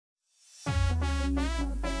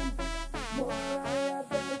Hi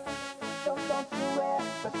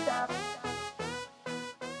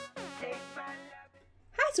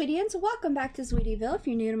Zweetians, welcome back to Zweetieville. If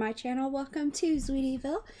you're new to my channel, welcome to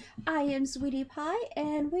Zweetieville. I am Zweetie Pie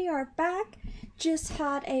and we are back. Just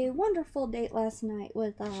had a wonderful date last night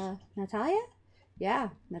with Natalia. Yeah,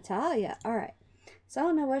 Natalia. Alright. So I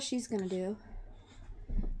don't know what she's gonna do.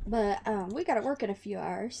 But we gotta work in a few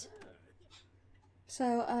hours.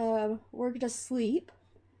 So we're gonna sleep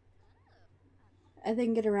and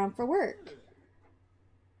then get around for work.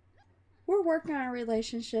 We're working on our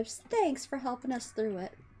relationships. Thanks for helping us through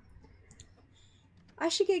it. I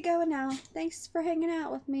should get going now. Thanks for hanging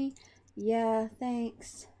out with me. Yeah,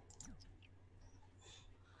 thanks.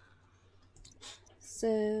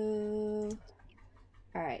 So,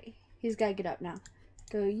 alright. He's gotta get up now.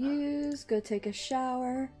 Go take a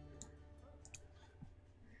shower.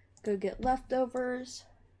 Go get leftovers.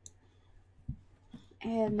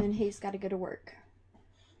 And then he's gotta go to work.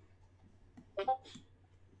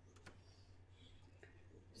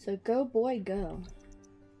 So go boy go.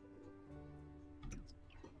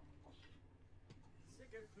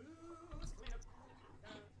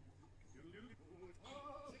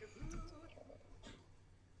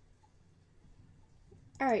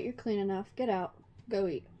 Alright, you're clean enough. Get out. Go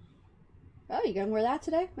eat. Oh, you gonna wear that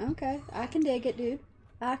today? Okay. I can dig it, dude.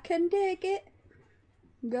 I can dig it.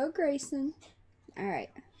 Go Graysen. Alright.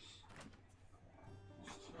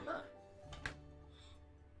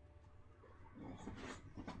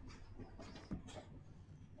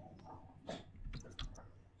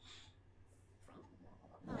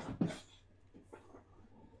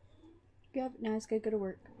 Yep, now it's gotta go to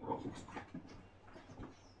work.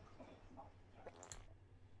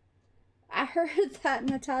 I heard that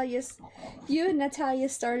you and Natalia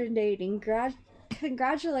started dating.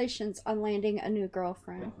 Congratulations on landing a new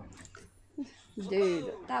girlfriend.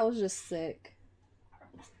 Dude, that was just sick.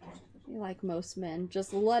 You like most men,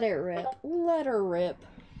 just let it rip. Let her rip.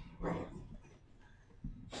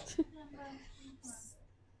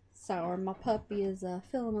 Sour, my puppy is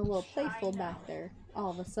feeling a little playful back there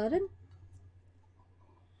all of a sudden.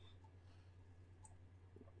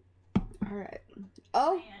 Alright.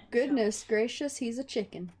 Oh, goodness gracious, he's a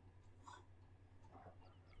chicken.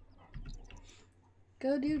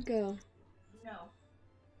 Go, dude, go. No.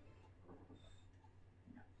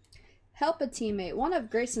 Help a teammate. One of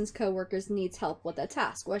Grayson's co-workers needs help with a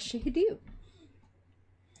task. What should he do?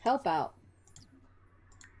 Help out.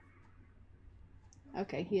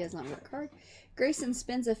 Okay, he has not work hard. Graysen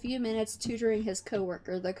spends a few minutes tutoring his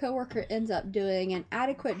coworker. The coworker ends up doing an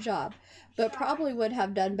adequate job, but probably would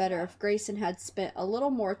have done better if Graysen had spent a little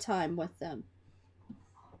more time with them.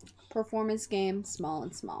 Performance game, small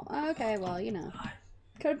and small. Okay, well, you know.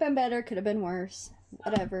 Could have been better, could have been worse.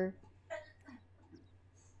 Whatever.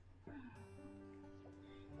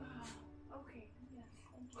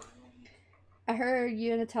 I heard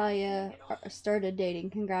you and Natalia started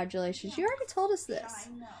dating. Congratulations. You already told us this.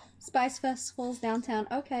 Spice Festival's downtown.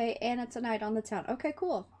 Okay, and it's a night on the town. Okay,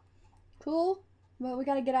 cool. Cool. But we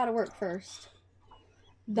gotta get out of work first.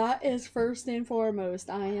 That is first and foremost.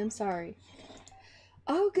 I am sorry.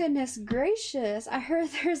 Oh, goodness gracious. I heard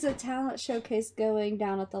there's a talent showcase going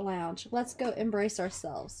down at the lounge. Let's go embrace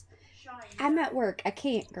ourselves. I'm at work. I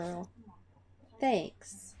can't, girl.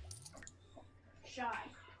 Thanks.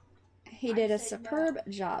 He did a superb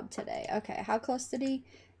job today. Okay, how close did he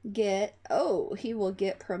get? Oh, he will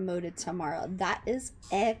get promoted tomorrow. That is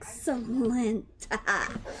excellent.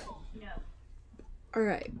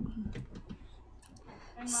 Alright.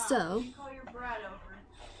 So.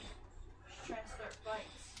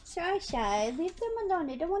 Shy. Leave them alone.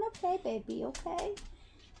 They don't want to play, baby, okay?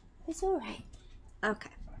 It's alright.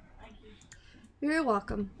 Okay. You're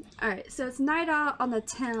welcome. Alright, so it's night out on the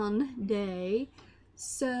town day.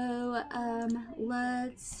 So,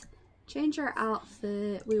 let's change our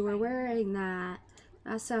outfit. We were wearing that.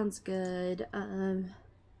 That sounds good.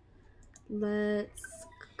 Let's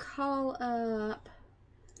call up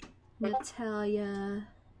Natalia.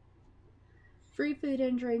 Free food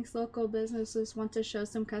and drinks. Local businesses want to show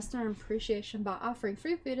some customer appreciation by offering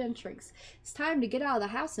free food and drinks. It's time to get out of the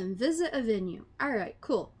house and visit a venue. Alright,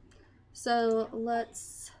 cool. So,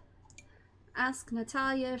 let's ask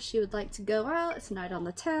Natalia if she would like to go out. It's night on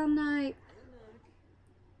the town night.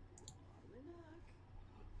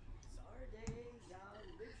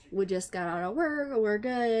 We just got out of work. We're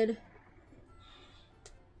good.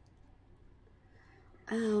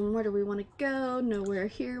 Where do we want to go? Nowhere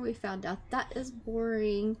here. We found out that is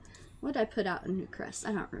boring. What did I put out in Newcrest?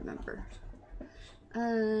 I don't remember.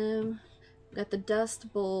 We got the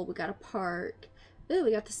Dust Bowl. We got a park. Ooh,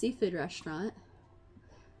 we got the seafood restaurant.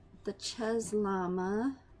 the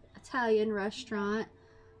Cheslama Italian restaurant,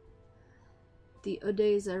 the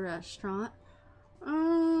Odessa restaurant.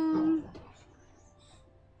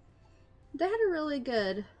 They had a really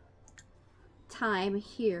good time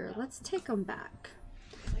here. Let's take them back.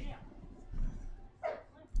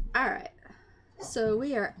 Alright, so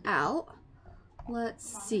we are out.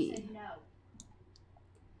 Let's see.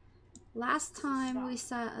 Last time we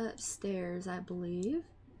sat upstairs, I believe.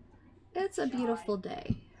 It's a beautiful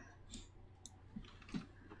day.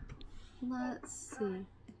 Let's see.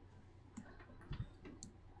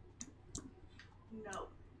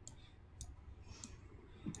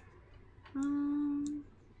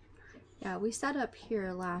 Yeah, we sat up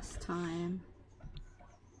here last time.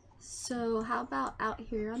 So how about out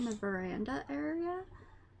here on the veranda area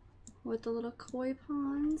with the little koi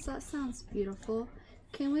ponds? That sounds beautiful.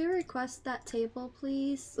 Can we request that table,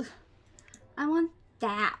 please? I want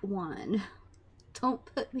that one. Don't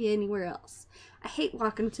put me anywhere else. I hate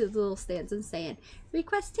walking to the little stands and saying,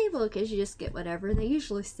 request table, because you just get whatever. They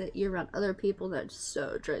usually sit you around other people. That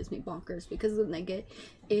so drives me bonkers, because then they get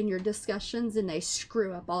in your discussions and they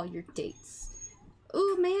screw up all your dates.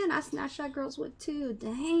 Oh man, I snatched that girl's wig too.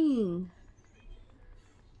 Dang.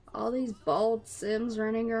 All these bald Sims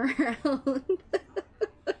running around.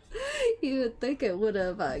 You would think it would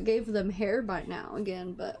have gave them hair by now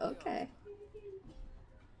again, but okay.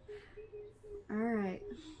 Alright.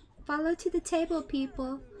 Follow to the table,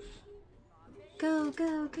 people. Go,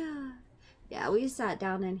 go, go. Yeah, we sat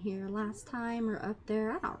down in here last time or up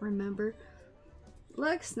there. I don't remember.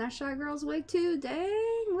 Look, snatch that girl's wig too.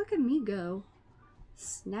 Dang, look at me go.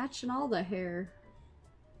 Snatching all the hair.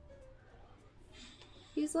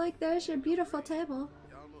 He's like, there's your beautiful table.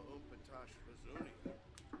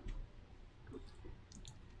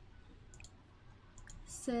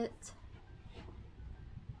 Sit.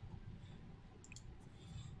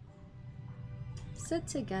 Sit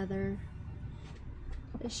together.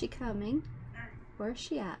 Is she coming? Where's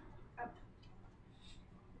she at?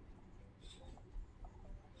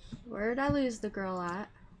 Where'd I lose the girl at?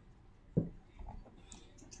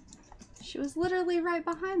 She was literally right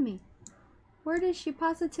behind me. Where did she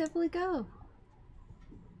positively go?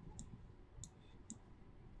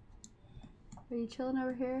 Are you chilling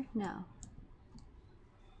over here? No.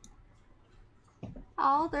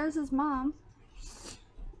 Oh, there's his mom.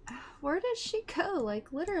 Where did she go?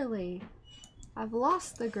 Like, literally. I've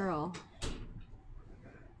lost the girl.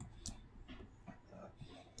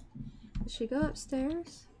 Did she go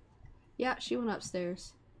upstairs? Yeah, she went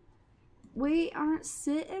upstairs. We aren't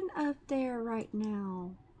sitting up there right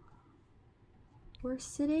now. We're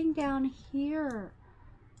sitting down here.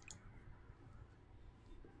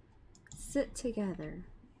 Sit together.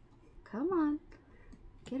 Come on.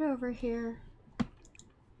 Get over here.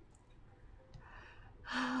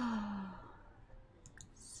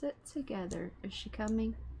 Sit together. Is she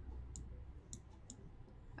coming?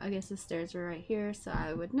 I guess the stairs are right here, so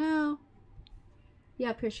I would know.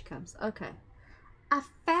 Yep, here she comes. Okay. I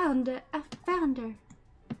found it. I found her.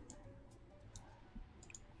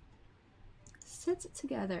 Sit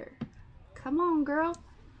together. Come on, girl.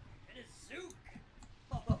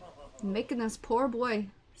 Making this poor boy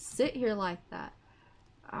sit here like that.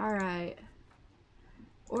 Alright.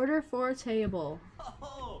 Order for a table.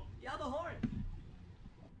 Oh, yeah, the horn.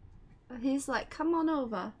 He's like, come on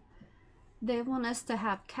over. They want us to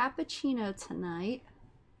have cappuccino tonight.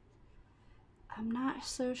 I'm not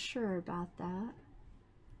so sure about that.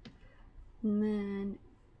 And then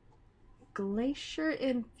glacier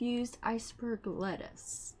infused iceberg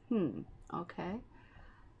lettuce. Okay.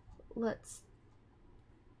 Let's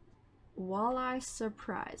walleye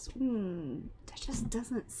surprise. That just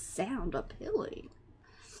doesn't sound appealing.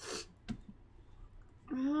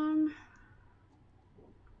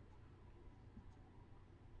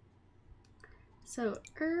 So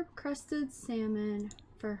herb crusted salmon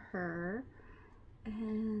for her,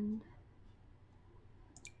 and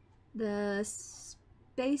the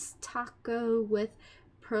space taco with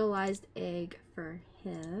pearlized egg for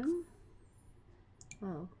him.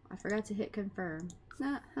 Oh, I forgot to hit confirm.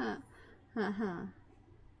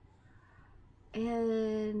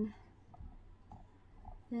 And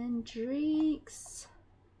then drinks.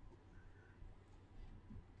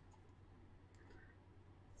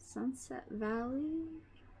 Sunset Valley.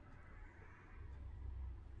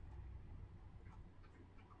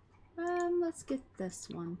 Let's get this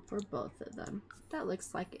one for both of them. That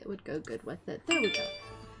looks like it would go good with it. There we go.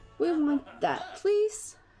 We want that,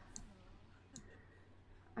 please.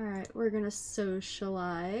 Alright, we're gonna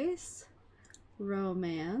socialize.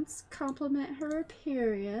 Romance. Compliment her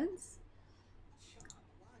appearance.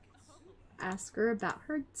 Ask her about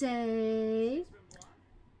her day.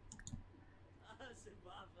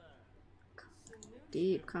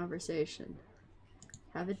 Deep conversation.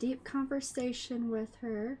 Have a deep conversation with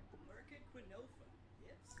her.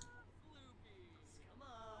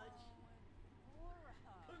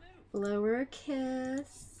 Blow her a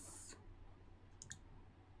kiss.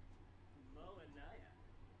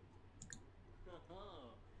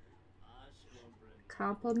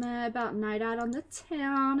 Compliment about night out on the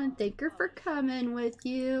town and thank her for coming with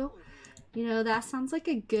you. You know, that sounds like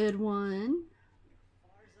a good one.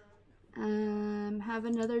 Have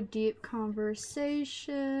another deep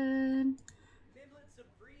conversation.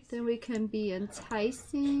 Then we can be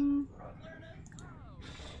enticing.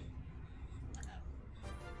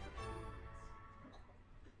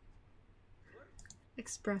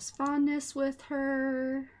 Express fondness with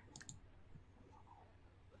her.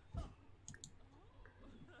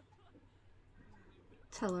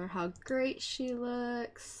 Tell her how great she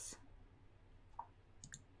looks.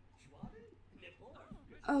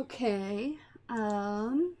 Okay.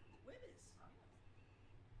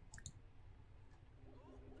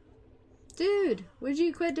 Dude, would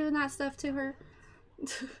you quit doing that stuff to her?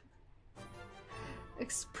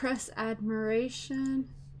 Express admiration.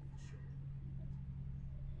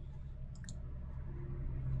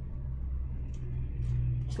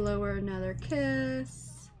 Blow her another kiss.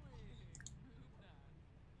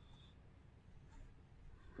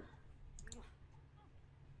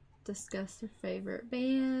 Discuss their favorite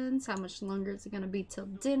bands. How much longer is it gonna be till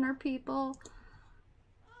dinner, people?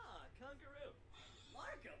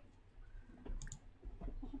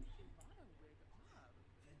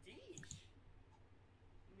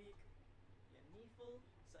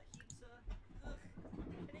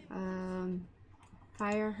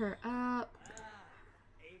 Fire her up.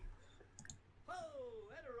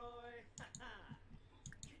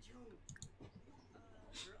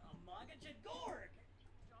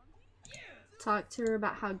 Talk to her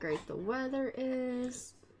about how great the weather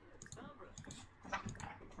is.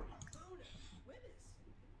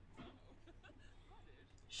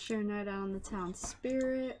 Share night out on the town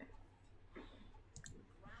spirit.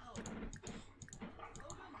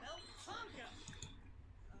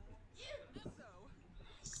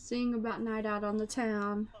 Sing about night out on the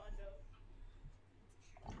town.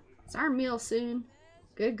 It's our meal soon.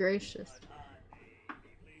 Good gracious.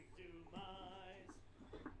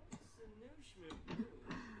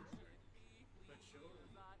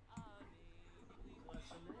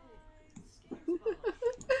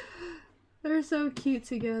 They're so cute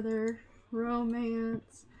together.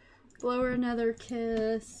 Romance. Blow her another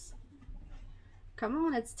kiss. Come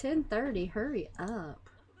on, it's 10:30. Hurry up.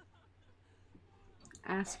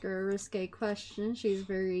 Ask her a risque question. She's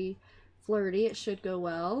very flirty. It should go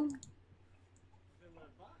well.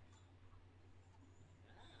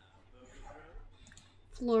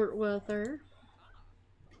 Flirt with her.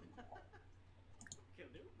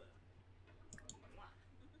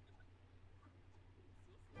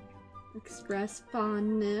 Express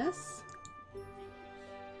fondness.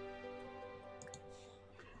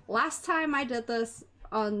 Last time I did this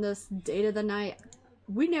on this date of the night,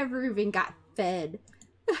 we never even got fed.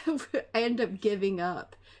 I ended up giving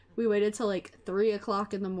up. We waited till like 3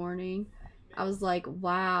 o'clock in the morning. I was like,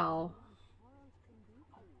 wow.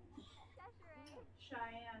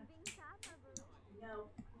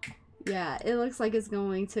 Yeah, it looks like it's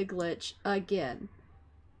going to glitch again.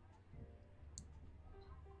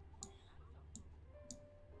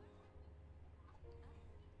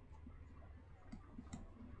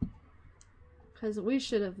 Because we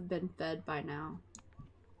should have been fed by now.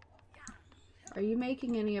 Are you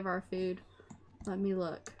making any of our food? Let me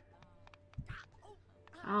look.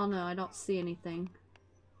 I don't know. I don't see anything.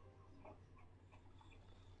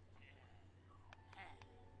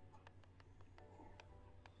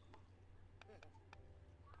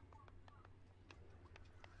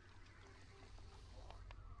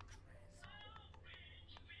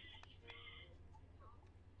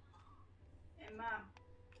 Hey, Mom.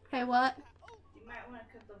 Hey, what? You might want to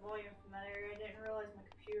cut the volume from that area. I didn't realize my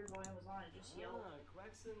computer volume was on. It just yelled.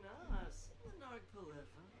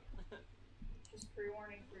 Just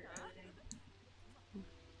pre-warning for your editing.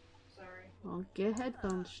 Sorry. Well, get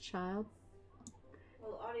headphones, child.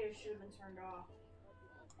 Well, the audio should have been turned off.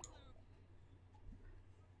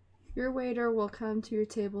 Your waiter will come to your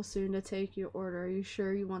table soon to take your order. Are you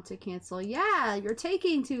sure you want to cancel? Yeah, you're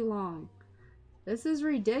taking too long. This is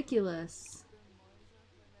ridiculous.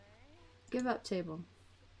 Give up, table.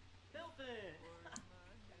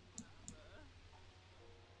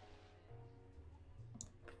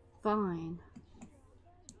 Fine.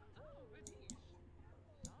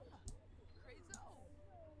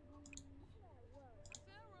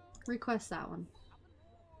 Request that one.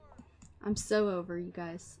 I'm so over you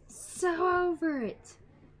guys. So over it.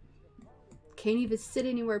 Can't even sit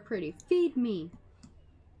anywhere pretty. Feed me.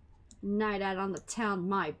 Night out on the town,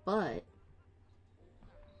 my butt.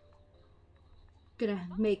 Gonna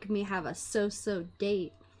make me have a so-so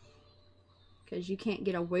date. Because you can't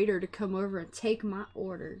get a waiter to come over and take my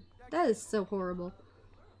order. That is so horrible.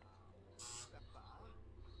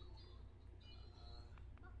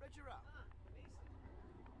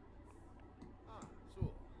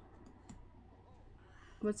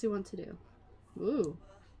 What's he want to do? Ooh.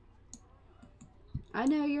 I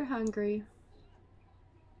know you're hungry.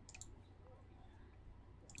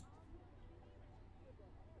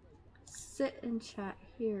 Sit and chat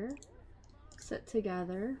here. Sit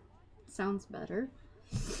together. Sounds better.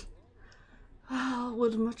 Oh,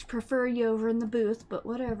 would much prefer you over in the booth, but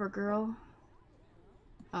whatever, girl.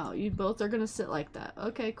 Oh, you both are gonna sit like that.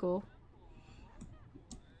 Okay, cool.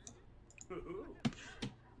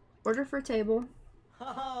 Order for table.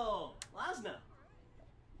 Oh, Lasna.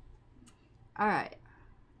 Alright.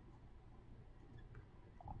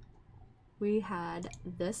 We had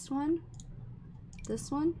this one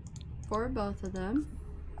for both of them.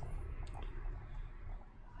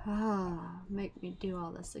 Ah, make me do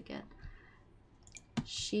all this again.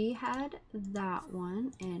 She had that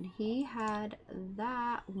one and he had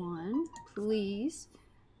that one. Please.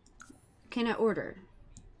 Can I order?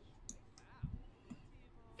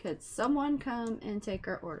 Could someone come and take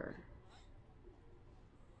our order?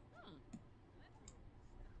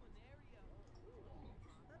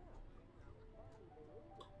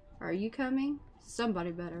 Are you coming? Somebody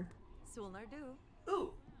better.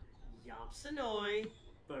 Ooh. Yopsanoi.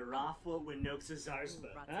 Barafwa Winoxazarspa.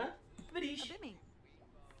 Huh? Vidish.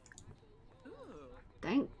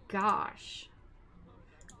 Thank gosh.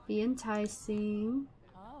 Be enticing.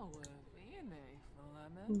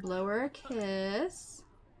 Blow her a kiss.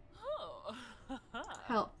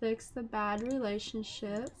 Help fix the bad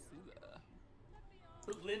relationship.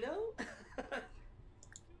 Lino?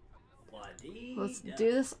 Let's do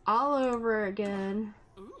this all over again.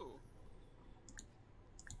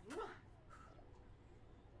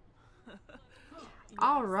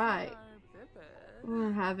 Alright.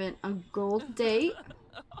 We're having a gold date.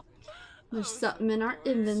 There's something in our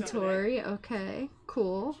inventory. Okay,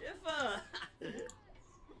 cool.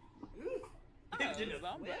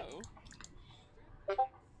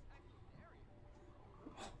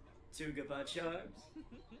 Tugaba charms.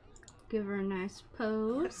 Give her a nice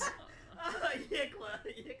pose. Yikla.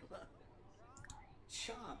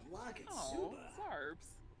 Chop, lock it, Suba.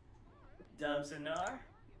 Dubsanar.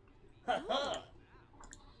 Ha.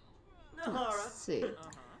 Nahara. Let's see.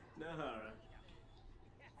 Nahara.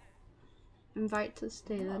 Invite to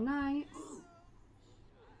stay the night.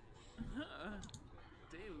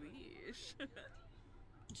 Delish.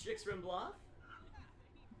 Chicks from Bluff?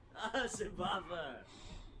 Sibava.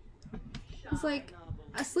 It's like,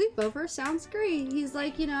 a sleepover sounds great. He's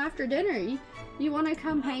like, you know, after dinner, you want to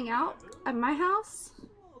come hang out at my house?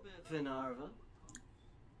 Vinarva.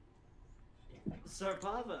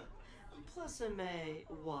 Sarpava. Plus a may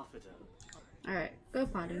Wafata. Alright, go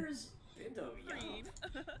potty. Where's Bindo Yam?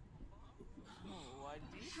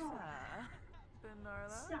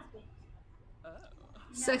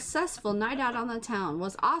 Successful night out on the town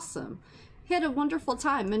was awesome. He had a wonderful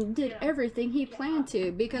time and did everything he planned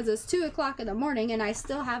to because it's 2 o'clock in the morning and I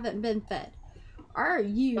still haven't been fed. Are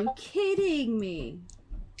you kidding me?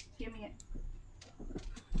 Give me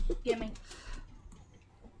it. Give me.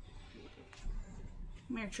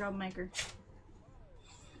 Come here, troublemaker.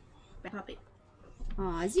 Bad puppy.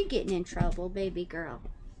 Aw, is you getting in trouble, baby girl?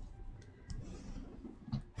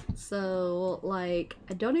 So, like,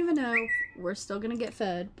 I don't even know if we're still gonna get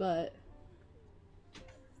fed, but...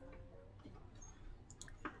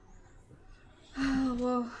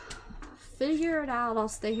 well, figure it out. I'll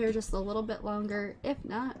stay here just a little bit longer. If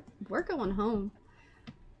not, we're going home.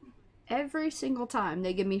 Every single time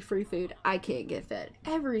they give me free food, I can't get fed.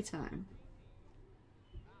 Every time.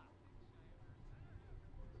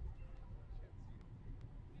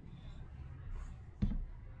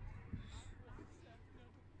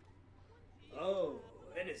 Oh,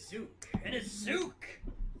 and a zook. And a zook!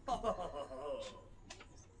 Oh.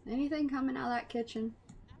 Anything coming out of that kitchen?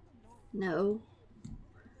 No.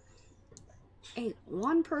 Ain't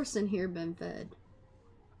one person here been fed.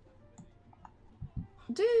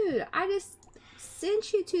 Dude, I just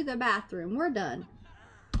sent you to the bathroom. We're done.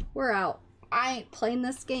 We're out. I ain't playing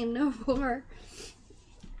this game no more.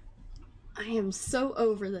 I am so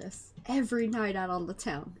over this. Every night out on the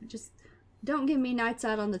town. Just don't give me nights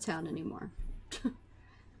out on the town anymore.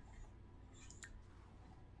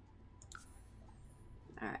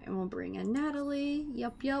 Alright, and we'll bring in Natalie.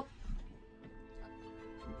 Yup, yup.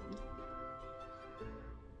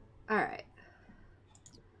 Alright.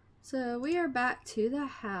 So we are back to the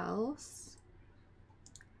house.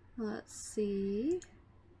 Let's see.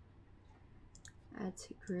 Add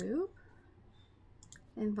to group.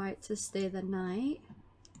 Invite to stay the night.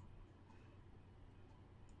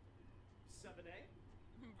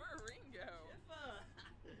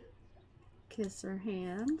 Kiss her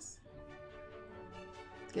hands.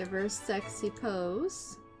 Give her a sexy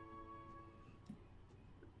pose.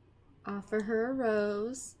 Offer her a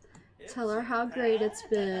rose. Tell her how great it's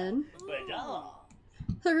been.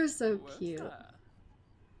 They're so cute.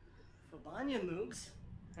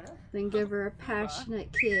 Then give her a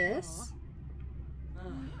passionate kiss.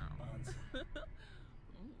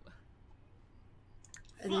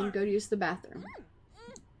 And then go use the bathroom.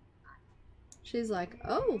 She's like,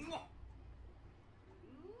 oh.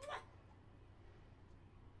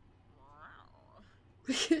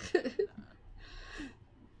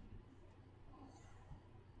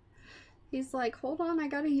 He's like, hold on, I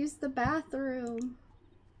gotta use the bathroom.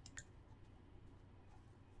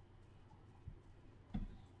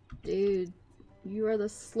 Dude, you are the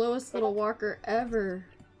slowest little walker ever.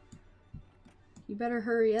 You better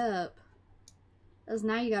hurry up. Because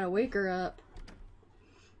now you gotta wake her up.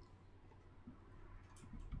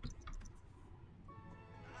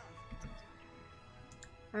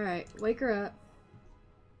 Alright, wake her up.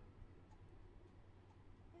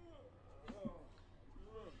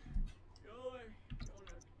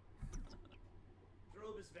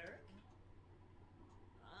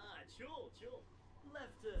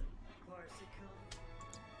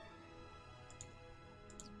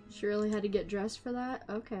 She really had to get dressed for that?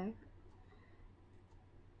 Okay.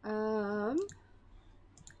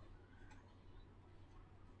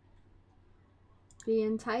 Be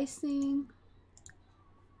enticing.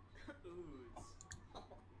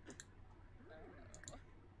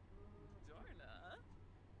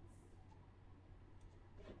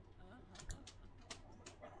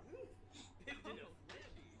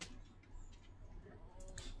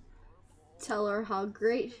 Tell her how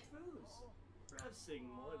great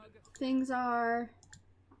things are,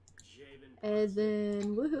 and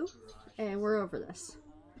then woohoo, and we're over this.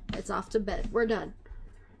 It's off to bed. We're done.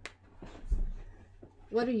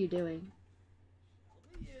 What are you doing?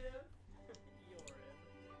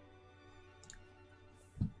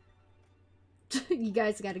 You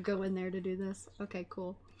guys got to go in there to do this. Okay,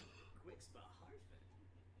 cool.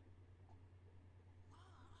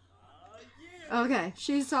 Okay,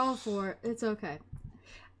 she's all for it. It's okay.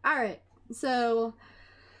 Alright, so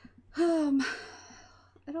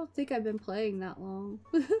I don't think I've been playing that long.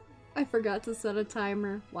 I forgot to set a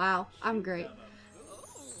timer. Wow, I'm great.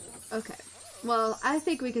 Okay, well, I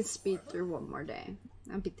think we can speed through one more day.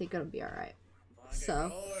 I think it'll be alright.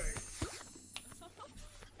 So.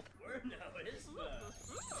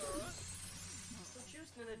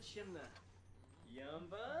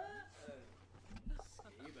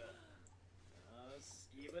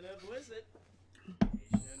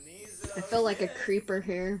 I feel like a creeper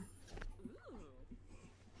here.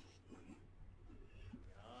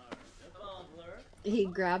 He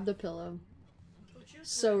grabbed the pillow.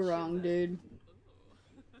 So wrong, dude.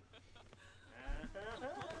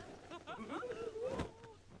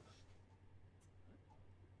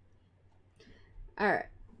 Alright.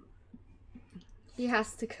 He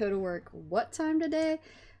has to go to work what time today?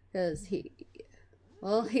 Because he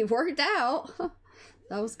worked out.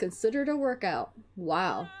 That was considered a workout.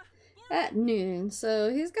 Wow. At noon,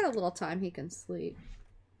 so he's got a little time he can sleep.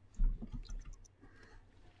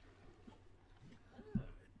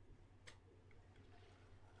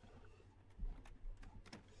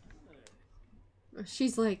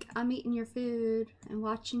 She's like, I'm eating your food and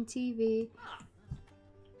watching TV.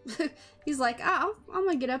 He's like, oh, I'm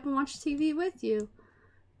gonna get up and watch TV with you.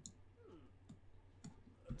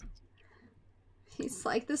 He's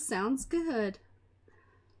like, this sounds good.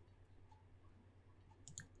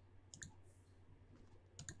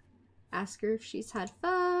 Ask her if she's had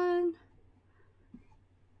fun.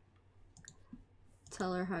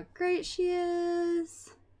 Tell her how great she is.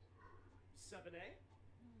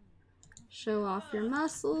 Show off your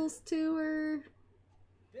muscles to her.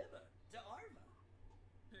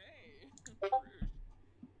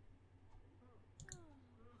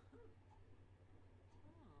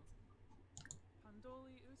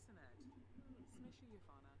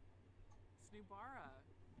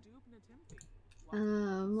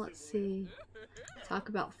 Let's see. Talk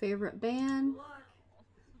about favorite band.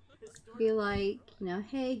 Be like, you know,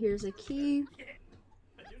 hey, here's a key.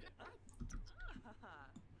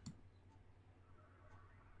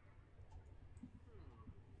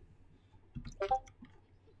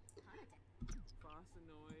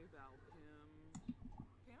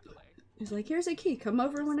 He's like, here's a key. Come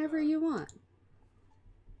over whenever you want.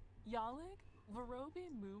 Yalik,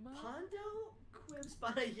 Varobi Muma, Pondo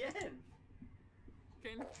Quibspana Yen.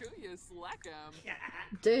 Cancuyas Lekam,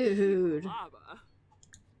 Dude. Lava,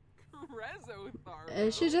 Krezo Tharbo.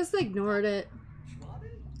 And she just ignored it.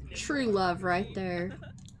 True love right there.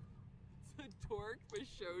 Torque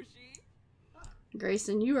Bashoshi,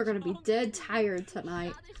 Graysen, you are going to be dead tired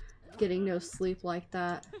tonight. Getting no sleep like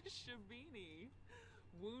that. Shabini,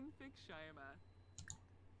 Woonfik Shima,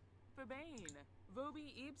 Fabane,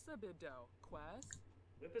 Vobi Ibsa Bibdo, Quest,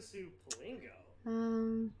 Whippasu Plingo.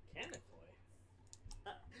 Canifoy.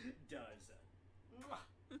 Does.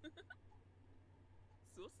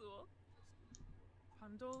 Susul,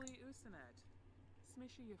 Pandoli Usanet,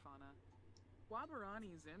 Smishy Yafana,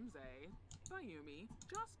 Wabarani Zimze, Bayumi,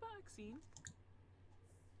 Jospa Axine,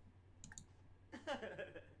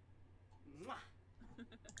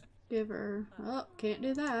 Give her. Oh, can't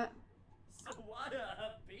do that.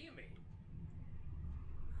 Sawada Beamy.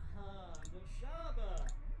 Noshaba.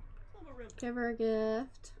 Give her a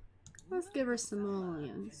gift. Let's give her some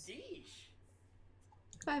mullions.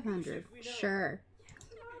 500. Sure.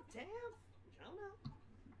 Damn.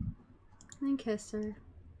 And kiss her.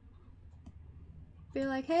 Be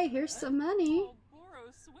like, hey, here's some money. Boro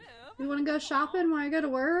Swim, You want to go shopping while I go to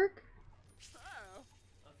work? oh,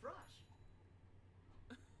 A frush.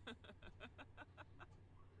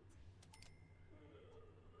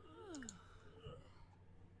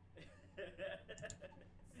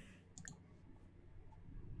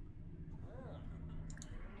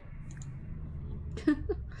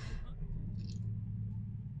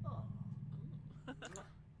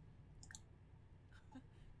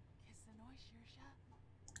 Kisanoy Shirsha,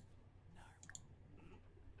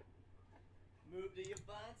 Move to your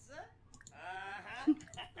bonza.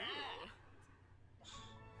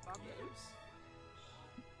 Bobby Oops,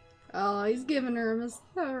 Oh, he's giving her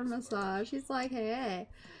a massage. He's like, hey.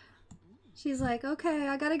 She's like, okay,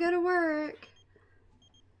 I gotta go to work.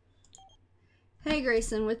 Hey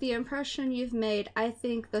Graysen, with the impression you've made, I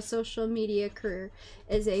think the social media career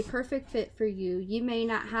is a perfect fit for you. You may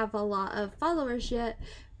not have a lot of followers yet,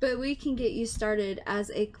 but we can get you started as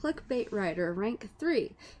a clickbait writer, rank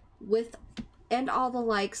 3, and all the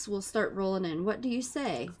likes will start rolling in. What do you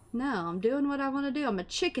say? No, I'm doing what I want to do. I'm a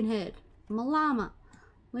chicken head. I'm a llama.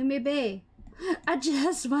 Let me be. I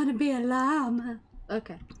just want to be a llama.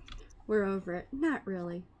 Okay, we're over it. Not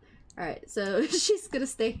really. Alright, so she's gonna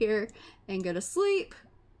stay here and go to sleep.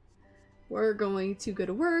 We're going to go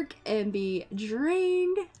to work and be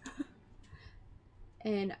drained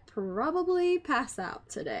and probably pass out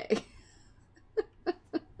today.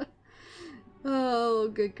 Oh,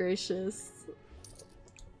 good gracious.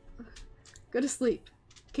 Go to sleep.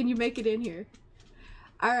 Can you make it in here?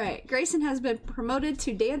 Alright, Graysen has been promoted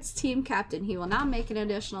to dance team captain. He will now make an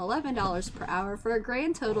additional $11 per hour for a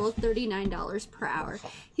grand total of $39 per hour.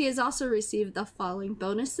 He has also received the following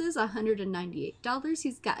bonuses: $198.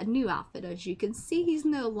 He's got a new outfit, as you can see. He's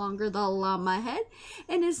no longer the llama head.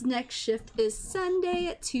 And his next shift is Sunday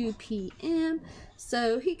at 2 p.m.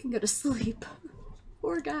 So he can go to sleep.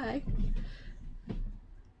 Poor guy.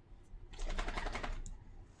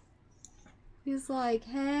 He's like,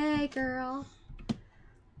 hey girl.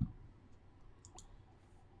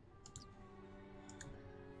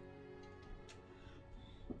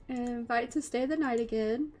 And invite to stay the night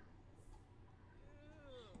again.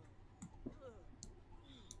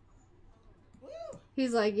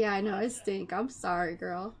 He's like, yeah, I know I stink. I'm sorry,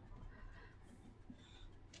 girl.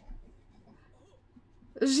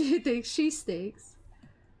 She thinks she stinks.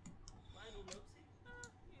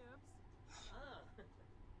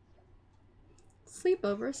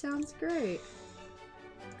 Sleepover sounds great.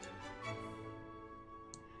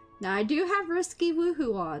 Now, I do have risky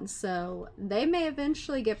woohoo on, so they may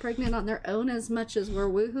eventually get pregnant on their own as much as we're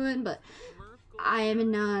woohooing, but I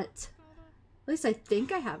am not. At least I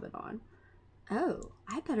think I have it on. Oh,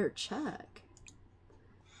 I better check.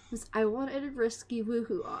 Because I wanted risky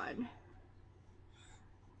woohoo on.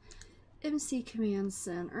 MC Command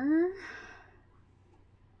Center.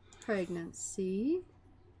 Pregnancy.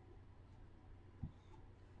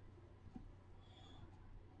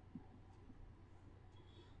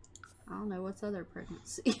 I don't know what's other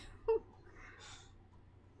pregnancy.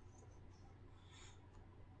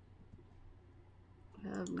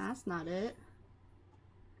 That's not it.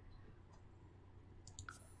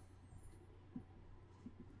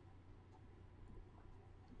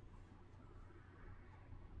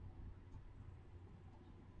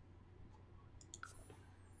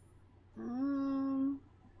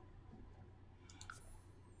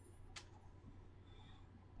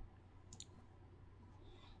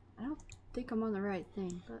 I don't think I'm on the right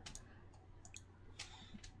thing, but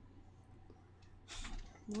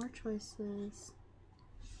more choices.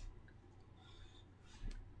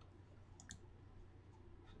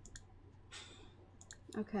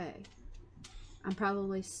 Okay. I'm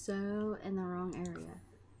probably so in the wrong area.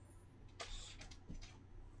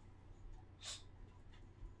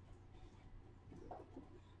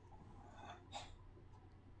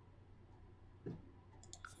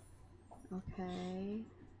 Okay.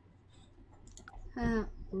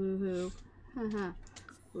 Woohoo. Haha.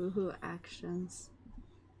 Woohoo actions.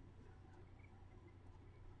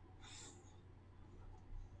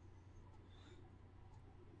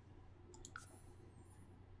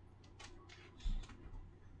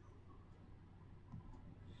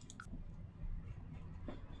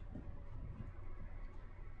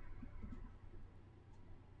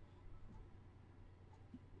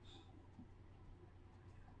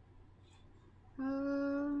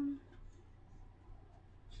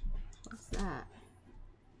 What's that?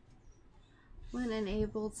 When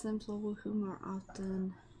enabled, Sims will woohoo more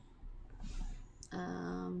often.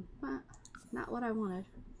 Not what I wanted.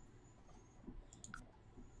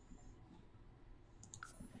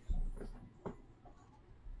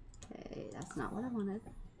 Okay, that's not what I wanted.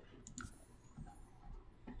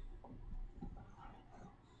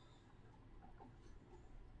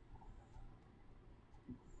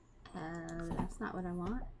 That's not what I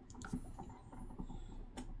want.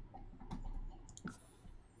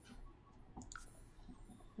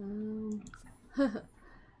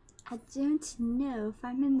 I don't know if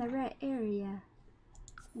I'm in the right area.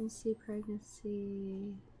 MC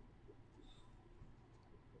pregnancy.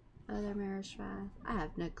 Other marriage path. I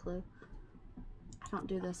have no clue. I don't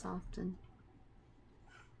do this often.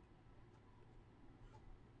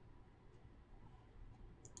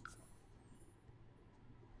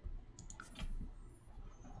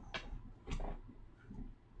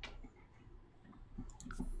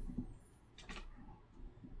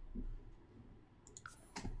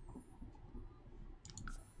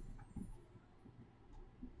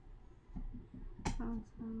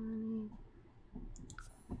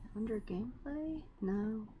 Under gameplay?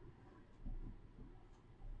 No.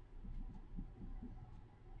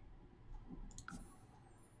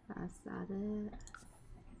 That's that it.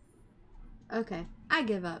 Okay, I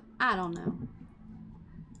give up. I don't know.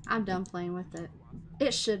 I'm done playing with it.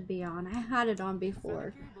 It should be on. I had it on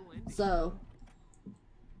before. So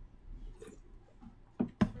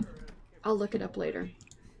I'll look it up later.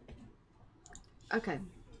 Okay.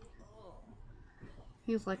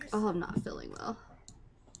 He was like, oh, I'm not feeling well.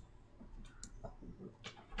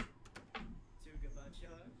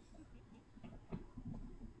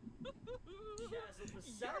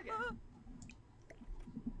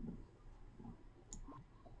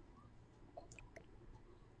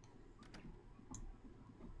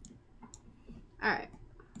 Alright.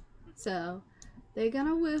 So, they're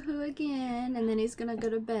gonna woohoo again, and then he's gonna go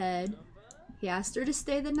to bed. He asked her to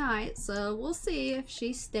stay the night, so we'll see if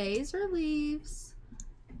she stays or leaves.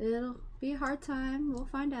 It'll be a hard time. We'll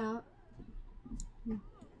find out.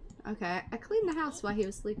 Okay, I cleaned the house while he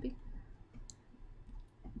was sleeping.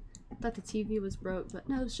 Thought the TV was broke, but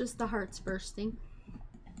no, it's just the hearts bursting.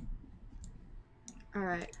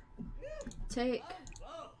 Alright. Take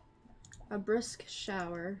a brisk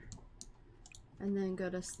shower and then go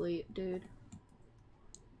to sleep, dude.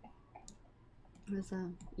 Because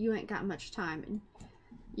you ain't got much time and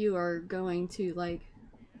you are going to like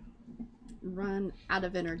run out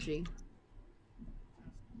of energy.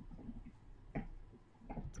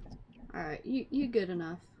 Alright, you good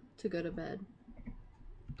enough to go to bed.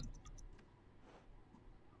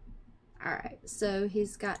 Alright, so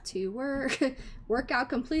he's got to work. Workout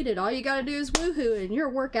completed. All you gotta do is woohoo and your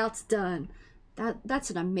workout's done. That's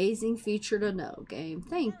an amazing feature to know, game.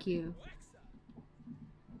 Thank you.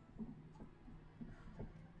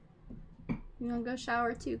 You wanna go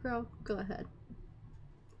shower too, girl? Go ahead.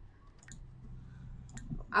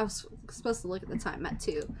 I was supposed to look at the time at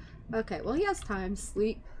 2. Okay, well he has time.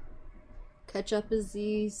 Sleep. Catch up his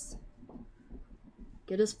Z's.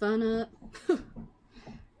 Get his fun up.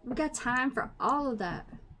 We got time for all of that.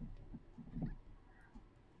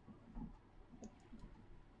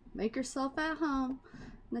 Make yourself at home,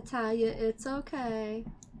 Natalia. It's okay.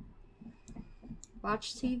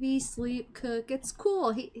 Watch TV, sleep, cook. It's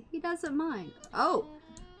cool. He doesn't mind. Oh,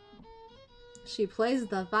 she plays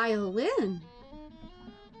the violin.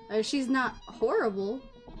 She's not horrible.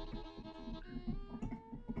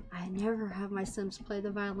 I never have my Sims play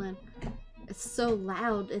the violin. It's so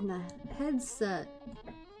loud in the headset.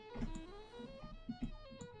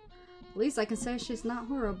 At least I can say she's not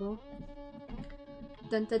horrible.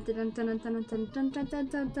 Dun, dun, dun, dun, dun, dun, dun, dun, dun, dun,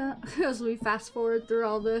 dun, dun. As we fast forward through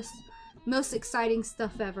all this. Most exciting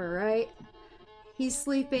stuff ever, right? He's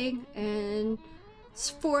sleeping and it's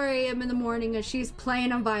 4 a.m. in the morning and she's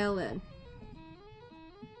playing a violin.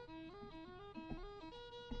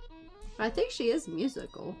 I think she is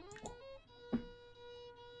musical.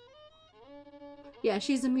 Yeah,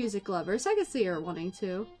 she's a music lover, so I can see her wanting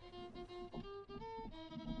to.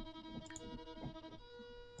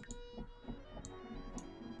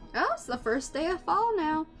 Oh, it's the first day of fall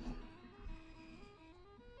now.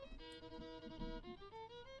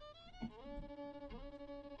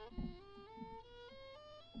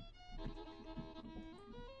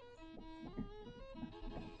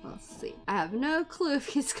 Let's see. I have no clue if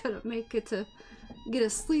he's gonna make it to get a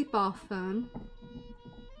sleep off phone.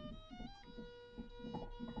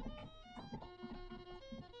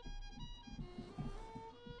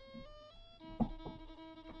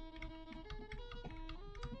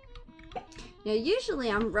 Now,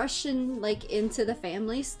 usually I'm rushing like into the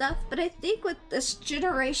family stuff, but I think with this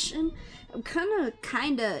generation, I'm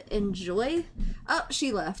kinda enjoy. Oh,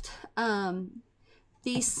 she left.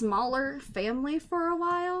 The smaller family for a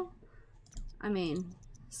while. I mean,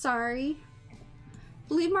 sorry.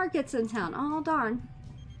 Flea market's in town. Oh, darn.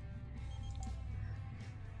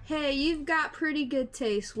 Hey, you've got pretty good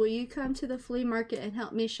taste. Will you come to the flea market and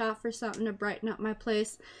help me shop for something to brighten up my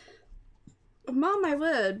place? Mom, I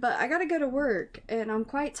would, but I gotta go to work, and I'm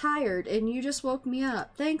quite tired, and you just woke me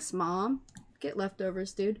up. Thanks, Mom. Get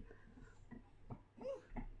leftovers, dude.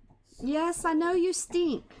 Yes, I know you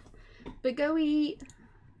stink, but go eat,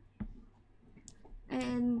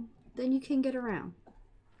 and then you can get around.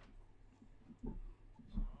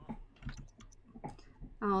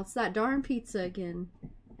 Oh, it's that darn pizza again.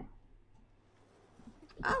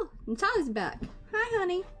 Oh, Natalia's back. Hi,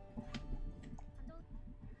 honey.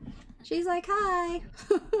 She's like, hi.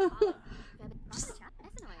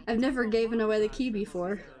 I've never given away the key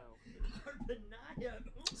before.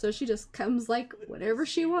 So she just comes like whatever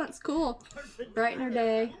she wants. Cool. Brighten her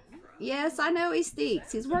day. Yes, I know he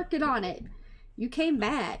stinks. He's working on it. You came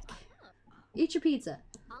back. Eat your pizza.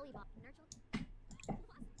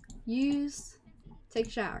 Use. Take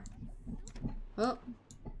a shower. Oh.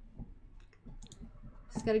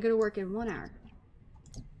 Just gotta go to work in 1 hour.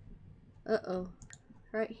 Uh-oh.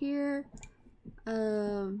 Right here.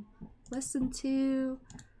 Listen to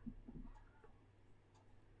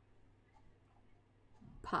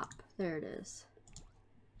pop. There it is.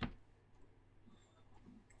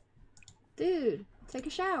 Dude, take a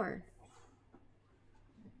shower.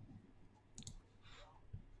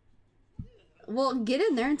 Well, get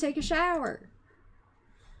in there and take a shower.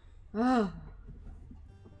 Oh.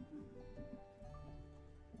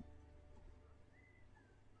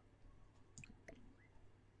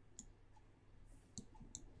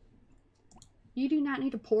 You do not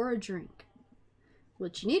need to pour a drink.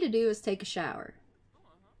 What you need to do is take a shower.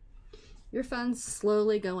 Your phone's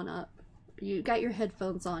slowly going up. You got your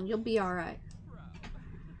headphones on. You'll be alright.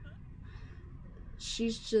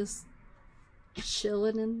 She's just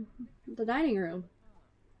chilling in the dining room.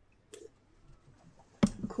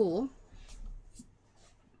 Cool.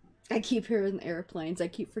 I keep hearing airplanes. I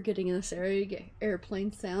keep forgetting in this area you get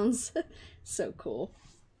airplane sounds. So cool.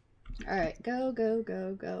 Alright, go, go,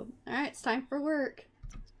 go, go. Alright, it's time for work.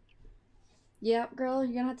 Yep, girl,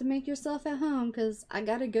 you're gonna have to make yourself at home because I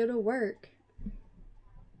gotta go to work.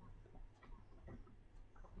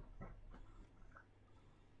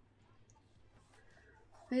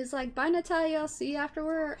 He's like, bye, Natalia, I'll see you after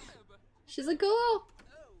work. She's like, cool.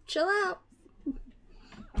 Chill out.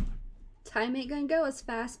 Time ain't gonna go as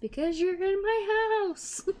fast because you're in my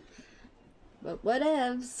house. But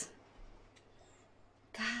whatevs.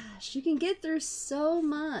 Gosh, you can get through so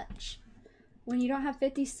much when you don't have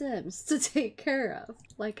 50 Sims to take care of,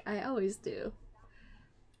 like I always do.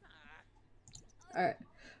 Alright,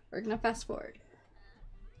 we're gonna fast forward.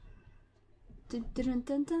 Dun, dun,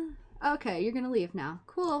 dun, dun. Okay, you're gonna leave now.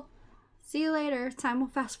 Cool. See you later. Time will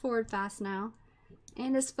fast forward fast now.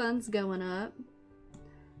 And his fun's going up.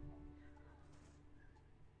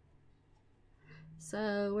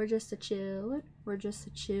 So we're just a chillin'. We're just a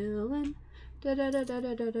chillin'. Da da da da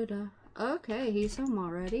da da da da. Okay, he's home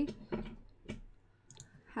already.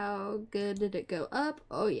 How good did it go up?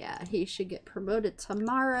 Oh yeah, he should get promoted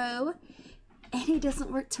tomorrow. And he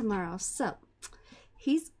doesn't work tomorrow, so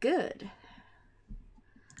he's good.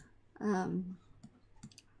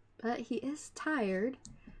 But he is tired.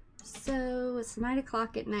 So it's 9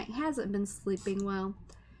 o'clock at night. He hasn't been sleeping well.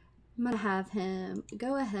 I'm gonna have him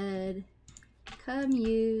go ahead, come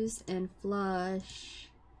use and flush.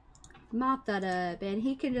 Mop that up and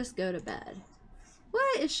he can just go to bed.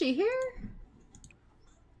 What? Is she here?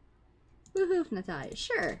 Woohoo, Natalia.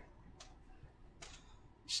 Sure.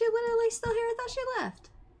 Is she literally still here? I thought she left.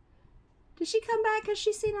 Did she come back because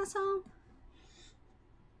she seen us home?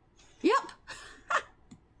 Yep.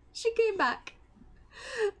 She came back.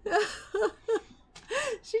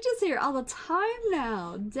 She's just here all the time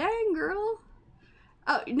now. Dang, girl.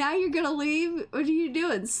 Oh, now you're gonna leave? What are you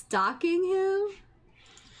doing? Stalking him?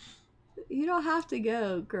 You don't have to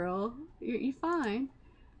go, girl. You're fine.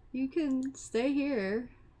 You can stay here.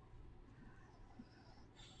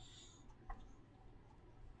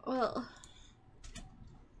 Well,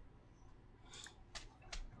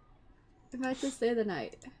 I might just stay the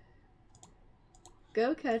night.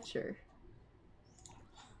 Go catch her.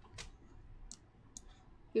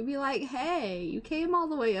 You'd be like, hey, you came all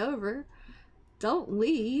the way over. Don't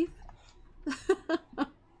leave.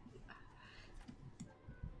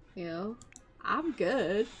 You know, I'm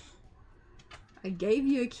good. I gave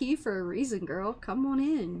you a key for a reason, girl. Come on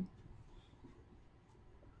in.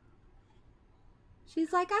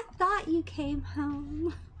 She's like, I thought you came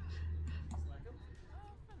home.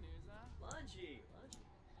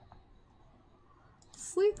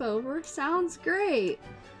 Sleepover sounds great.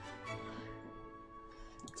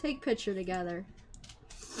 Take picture together.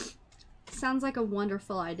 Sounds like a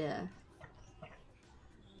wonderful idea.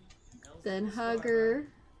 Then hug her.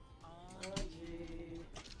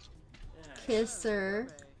 Kiss her.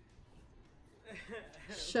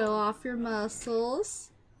 Show off your muscles.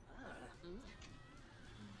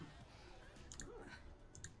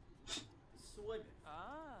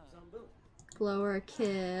 Blow her a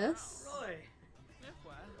kiss.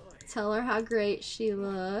 Tell her how great she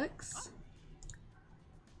looks.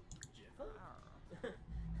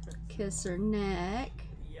 Kiss her neck.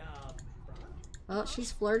 Oh,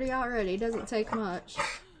 she's flirty already. Doesn't take much.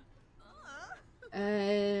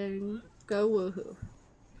 And go woohoo.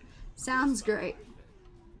 Sounds great.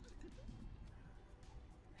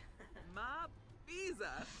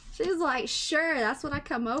 She's like, sure, that's what I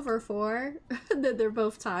come over for. Then they're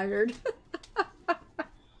both tired.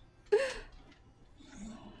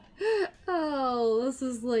 Oh, this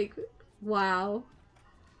is like, wow.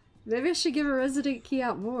 Maybe I should give a resident key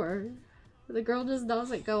out more. The girl just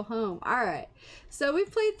doesn't go home. Alright, so we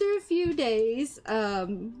played through a few days.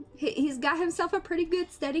 He's got himself a pretty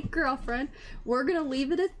good steady girlfriend. We're gonna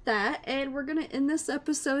leave it at that, and we're gonna end this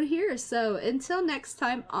episode here. So until next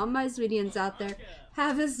time, all my Zweetians out there,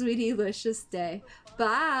 have a Zweetielicious day.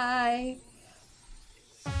 Bye!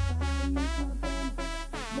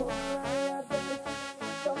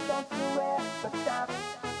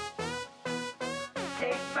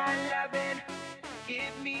 Take my lovin',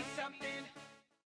 give me something.